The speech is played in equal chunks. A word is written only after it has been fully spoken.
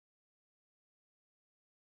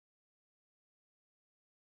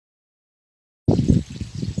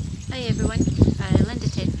Hi everyone, Linda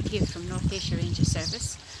Tedford here from North Ayrshire Ranger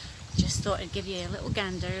Service. Just thought I'd give you a little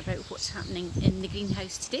gander about what's happening in the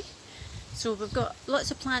greenhouse today. So we've got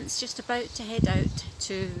lots of plants just about to head out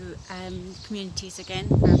to communities again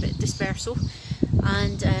for a bit of dispersal,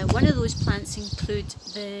 and one of those plants include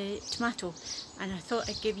the tomato, and I thought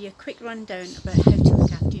I'd give you a quick rundown about how to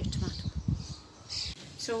look after your tomato.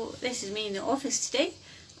 So this is me in the office today.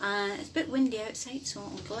 It's a bit windy outside, so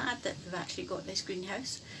I'm glad that we've actually got this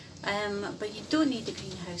greenhouse. But you don't need a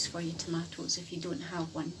greenhouse for your tomatoes if you don't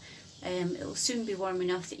have one. It'll soon be warm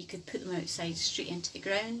enough that you could put them outside straight into the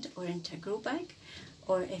ground or into a grow bag.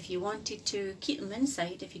 Or if you wanted to keep them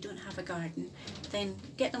inside, if you don't have a garden, then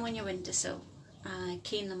get them on your windowsill,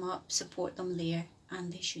 cane them up, support them there,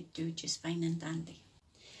 and they should do just fine and dandy.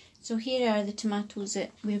 So here are the tomatoes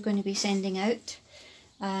that we're going to be sending out.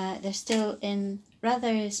 They're still in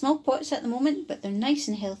rather small pots at the moment, but they're nice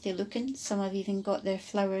and healthy looking. Some have even got their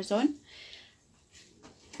flowers on.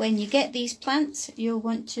 When you get these plants, you'll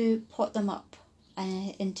want to pot them up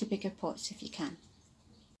into bigger pots if you can.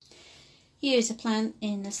 Here's a plant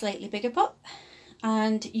in a slightly bigger pot,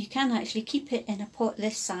 and you can actually keep it in a pot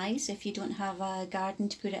this size if you don't have a garden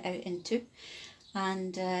to put it out into.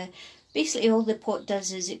 And basically all the pot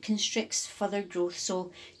does is it constricts further growth,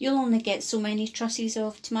 so you'll only get so many trusses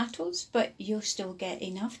of tomatoes, but you'll still get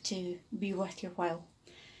enough to be worth your while.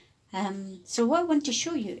 So what I want to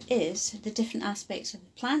show you is the different aspects of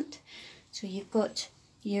the plant. So you've got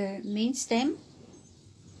your main stem,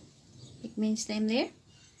 big main stem there,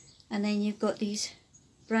 and then you've got these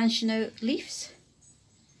branching out leaves.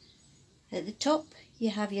 At the top you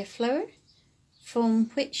have your flower from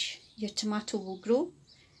which your tomato will grow.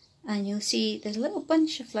 And you'll see there's a little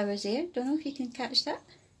bunch of flowers there. Don't know if you can catch that.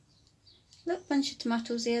 Little bunch of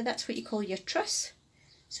tomatoes there. That's what you call your truss.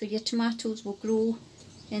 So your tomatoes will grow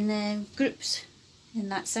in groups in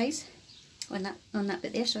that size. On that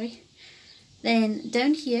bit there, sorry. Then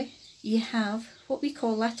down here you have what we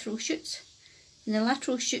call lateral shoots. And the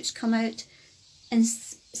lateral shoots come out in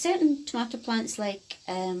certain tomato plants like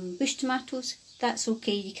bush tomatoes. That's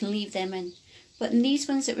okay, you can leave them in. But in these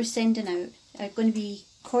ones that we're sending out are going to be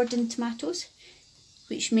Cordon tomatoes,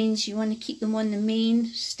 which means you want to keep them on the main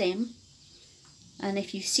stem. And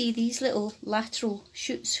if you see these little lateral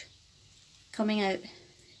shoots coming out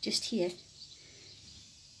just here,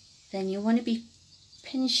 then you want to be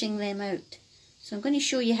pinching them out. So I'm going to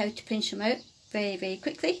show you how to pinch them out very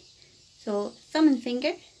quickly. So thumb and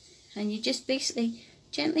finger, and you just basically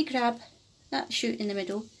gently grab that shoot in the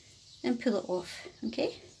middle and pull it off.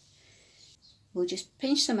 Okay, we'll just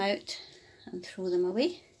pinch them out and throw them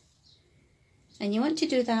away, and you want to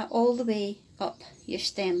do that all the way up your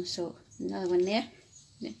stem. So another one there,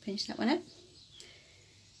 pinch that one out,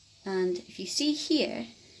 and if you see here,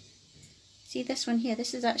 see this one here,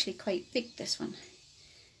 this is actually quite big, this one,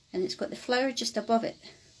 and it's got the flower just above it,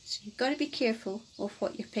 so you've got to be careful of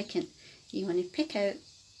what you're picking. You want to pick out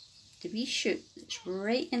the wee shoot that's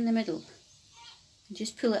right in the middle and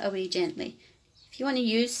just pull it away gently. If you want to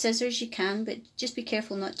use scissors you can, but just be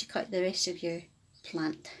careful not to cut the rest of your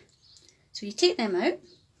plant. So you take them out,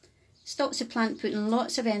 stops the plant putting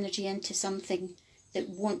lots of energy into something that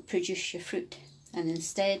won't produce your fruit, and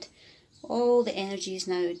instead all the energy is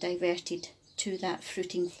now diverted to that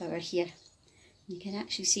fruiting flower here. You can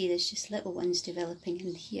actually see there's just little ones developing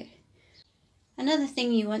in here. Another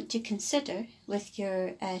thing you want to consider with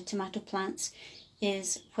your tomato plants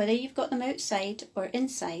is whether you've got them outside or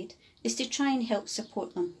inside, is to try and help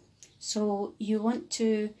support them. So you want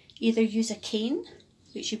to either use a cane,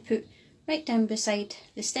 which you put right down beside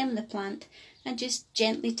the stem of the plant and just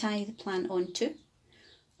gently tie the plant onto,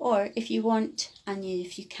 or if you want, and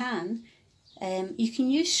if you can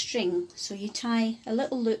use string. So you tie a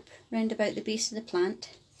little loop round about the base of the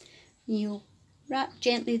plant, and you wrap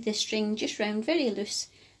gently the string just round, very loose,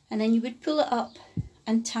 and then you would pull it up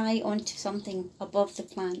and tie onto something above the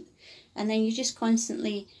plant, and then you just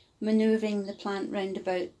constantly manoeuvring the plant round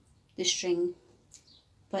about the string.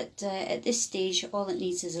 But at this stage all it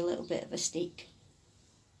needs is a little bit of a stake.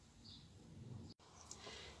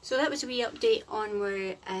 So that was a wee update on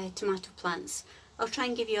our tomato plants. I'll try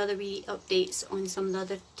and give you other wee updates on some of the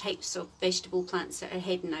other types of vegetable plants that are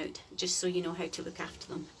heading out, just so you know how to look after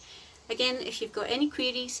them. Again, if you've got any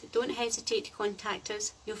queries, don't hesitate to contact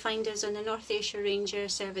us. You'll find us on the North Ayrshire Ranger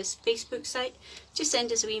Service Facebook site. Just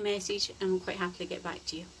send us a wee message and we'll quite happily get back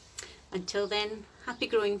to you. Until then, happy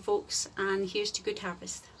growing folks, and here's to good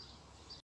harvest.